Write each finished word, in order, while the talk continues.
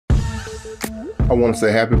I want to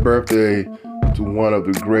say happy birthday to one of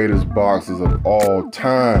the greatest boxers of all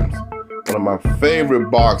times. One of my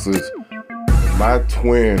favorite boxers, my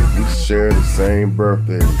twin. We share the same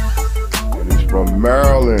birthday. And he's from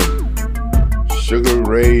Maryland. Sugar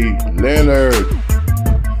Ray Leonard.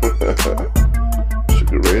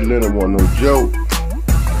 Sugar Ray Leonard wasn't no joke.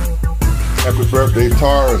 Happy birthday,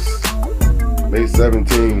 Taurus. May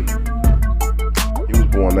 17. He was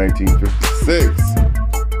born 1956.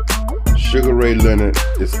 Sugar Ray Leonard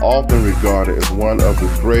is often regarded as one of the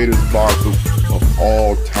greatest boxers of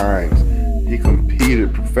all times. He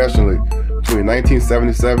competed professionally between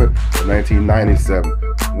 1977 and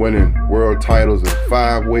 1997, winning world titles in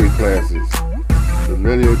 5 weight classes, the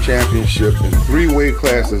lineal championship in 3 weight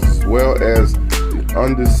classes, as well as the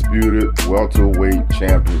undisputed welterweight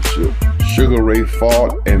championship. Sugar Ray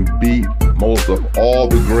fought and beat most of all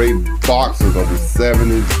the great boxers of the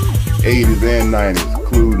 70s, 80s, and 90s,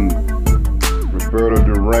 including Roberto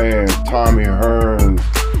Duran, Tommy Hearns,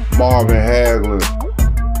 Marvin Hagler.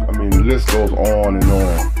 I mean, the list goes on and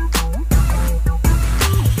on.